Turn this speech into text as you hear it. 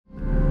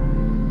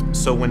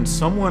So when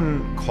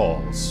someone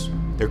calls,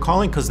 they're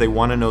calling because they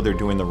want to know they're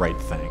doing the right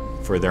thing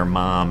for their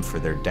mom, for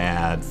their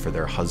dad, for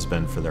their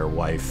husband, for their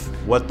wife.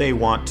 What they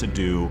want to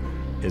do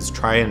is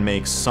try and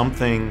make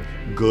something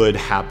good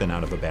happen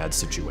out of a bad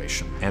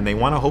situation. And they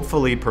want to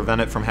hopefully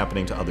prevent it from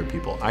happening to other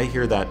people. I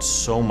hear that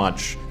so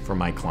much from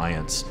my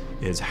clients,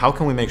 is how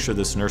can we make sure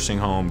this nursing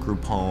home,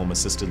 group home,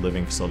 assisted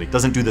living facility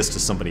doesn't do this to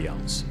somebody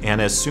else? And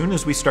as soon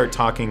as we start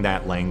talking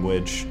that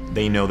language,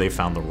 they know they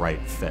found the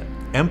right fit.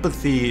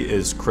 Empathy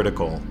is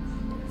critical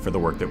for the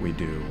work that we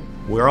do.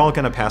 We're all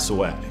gonna pass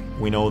away,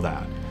 we know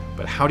that.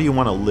 But how do you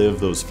want to live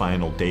those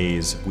final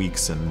days,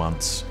 weeks, and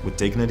months with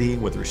dignity,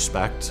 with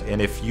respect?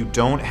 And if you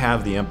don't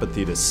have the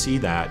empathy to see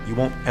that, you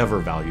won't ever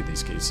value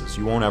these cases.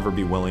 You won't ever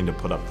be willing to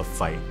put up the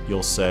fight.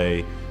 You'll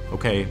say,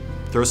 okay,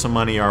 throw some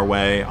money our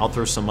way, I'll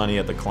throw some money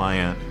at the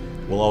client,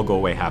 we'll all go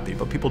away happy.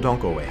 But people don't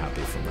go away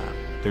happy from that.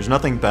 There's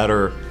nothing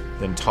better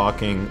than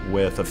talking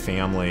with a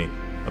family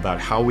about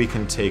how we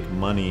can take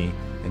money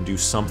and do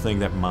something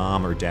that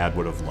mom or dad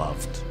would have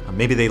loved.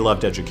 Maybe they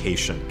loved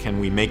education. Can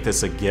we make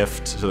this a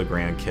gift to the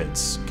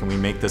grandkids? Can we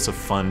make this a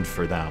fund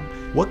for them?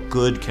 What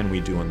good can we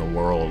do in the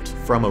world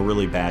from a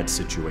really bad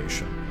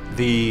situation?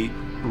 The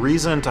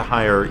reason to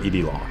hire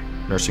Eadie Law,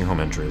 nursing home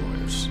injury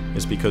lawyers,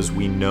 is because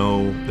we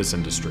know this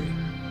industry.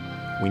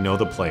 We know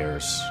the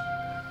players.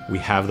 We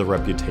have the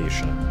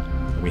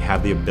reputation. We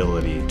have the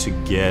ability to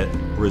get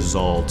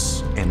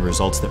results, and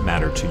results that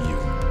matter to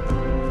you.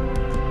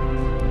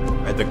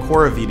 At the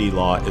core of Eadie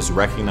Law is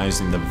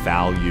recognizing the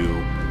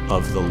value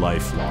of the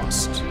life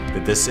lost.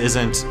 That this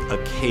isn't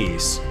a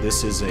case,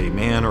 this is a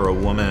man or a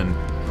woman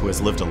who has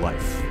lived a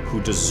life,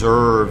 who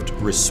deserved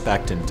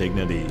respect and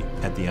dignity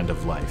at the end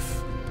of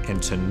life.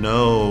 And to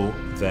know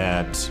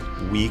that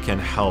we can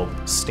help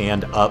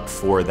stand up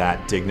for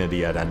that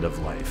dignity at end of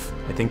life.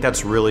 I think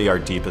that's really our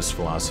deepest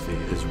philosophy,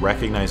 is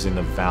recognizing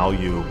the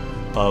value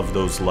of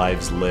those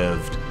lives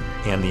lived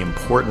and the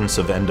importance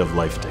of end of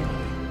life dignity.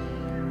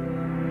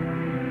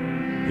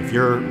 If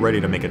you're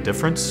ready to make a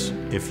difference,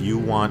 if you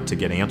want to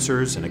get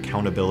answers and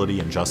accountability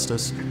and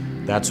justice,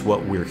 that's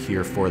what we're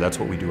here for, that's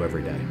what we do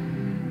every day.